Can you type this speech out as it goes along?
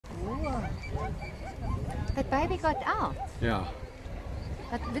baby got out. Yeah.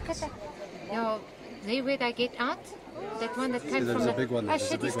 But look at that. Yeah, there where they get out. That one that came there's from a big one there. Oh There's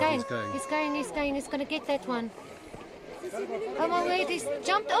a shit, big he's one. going. He's He's going. He's going. He's going to get that one. Oh my word, he's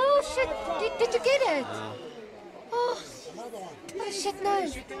jumped. Oh shit, did you get it? Oh shit, no.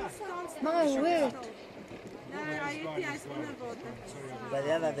 My word. By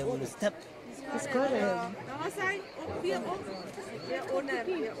the other, they will step. He's got him.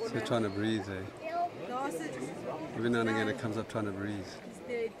 They're trying to breathe, eh? Every now and again it comes up trying to breathe.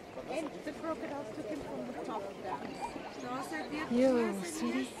 And the crocodiles took him from the top down. Yo,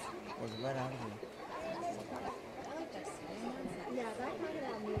 sweetie. Was very hungry.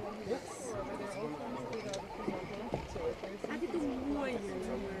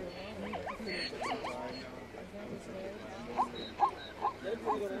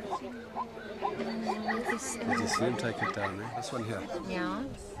 Did you see him take it down, eh? This one here. Yeah.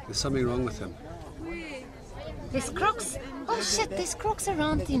 There's something wrong with him. There's crocs. Oh shit, there's crocs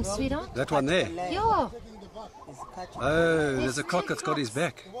around him, sweetheart. That one there. Yeah. Oh, there's a croc that's got his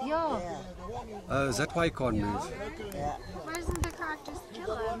back. Yeah. Oh, is that why he can't move? Why doesn't the croc just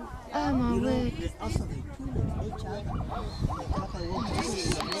kill him? Oh my word. Also, they pull each other. The crocodile wants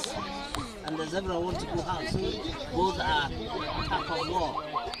to go, and the zebra wants to go out. So both are tug of war.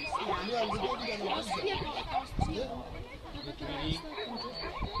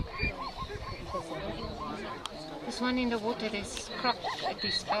 This one in the water, there's croc at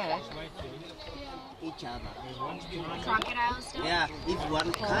his back. Each other. Crocodiles don't? Yeah, if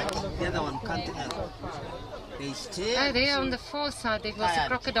one can't, the other one can't help. They stay. Oh, there on the far side, there was a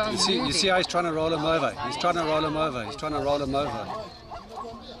crocodile You see moving. how he's trying to roll him over? He's trying to roll him over. He's trying to roll him over.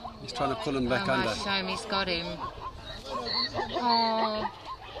 He's trying to pull him back Oh under. my shame, he's got him. Oh,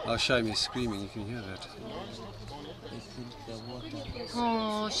 Oh, shame, he's screaming. You can hear that. They fill the water.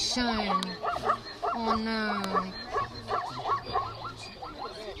 oh, shame. Oh no.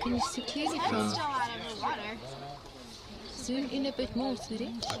 Can you see clearly from? Still out of the water. Zoom in a bit more,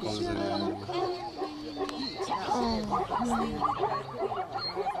 sweetie. I can't zoom in anymore. Oh,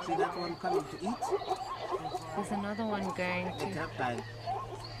 See that one coming to eat? there's another one going The to. crocodile.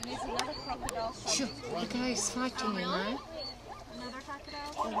 There's another crocodile. Sure, the guy is fighting, you know. Another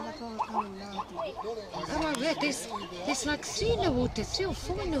crocodile. Oh my word, there's like 3 in the water, 3 or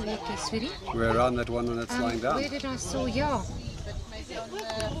 4 in the water, sweetie. We're around that one that's lying down. Where did I saw? Yeah.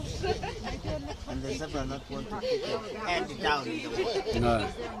 And the zebra not want to put their head down in the water. No.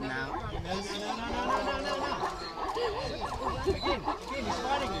 Now,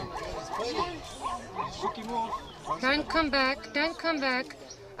 Don't come back, don't come back.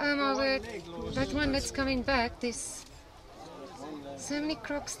 Oh my word, that one that's coming back, there's so many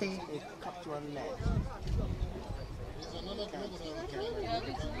crocs there. they cut one leg.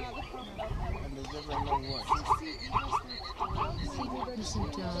 And the zebra no one. Listen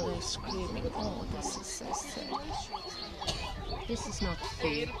to how they're screaming. Oh, this is so sad. This is not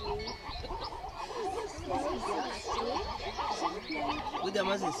fair. With the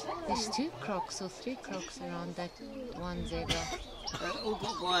Moses. There's 2 crocs or 3 crocs around that one zebra.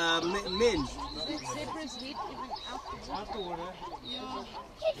 Men. Zebras live even out the water.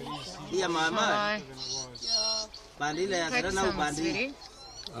 Yeah, mama. Hi. Bandile ya Take sana some, ubandi. sweetie.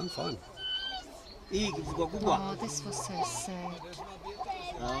 I'm fine. Hii kifuko kubwa. Oh, this was so sad.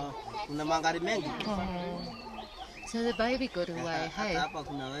 Kuna mangari mengi. Oh. So the baby got away, hey? Hapa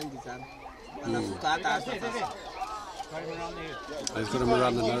kuna wengi sana. Wanafuka hata hasa sasa. He's got him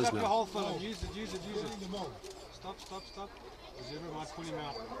around the nose The now. whole film. Use it. Stop. The zebra might pull him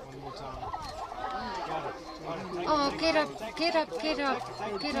out one more time. Got it. Oh, get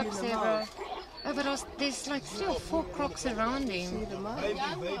up, zebra. Oh, but there's like 3 or 4 crocs around him.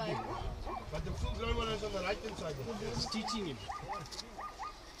 But the full grown one is on the right hand side. It's teaching him.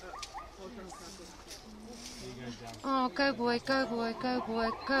 Oh, go boy, go.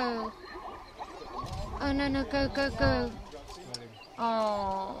 Oh, no, go.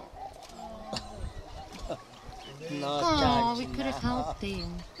 Oh. No Oh, charge. we could have helped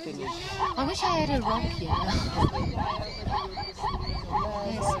him. I wish I had a rock here.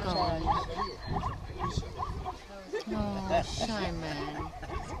 It's gone. Oh, shame, man.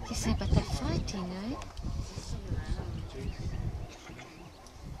 You say, but they're fighting, eh?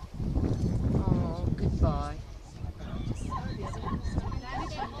 Oh, goodbye.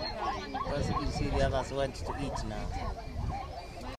 First you see the others went to eat now.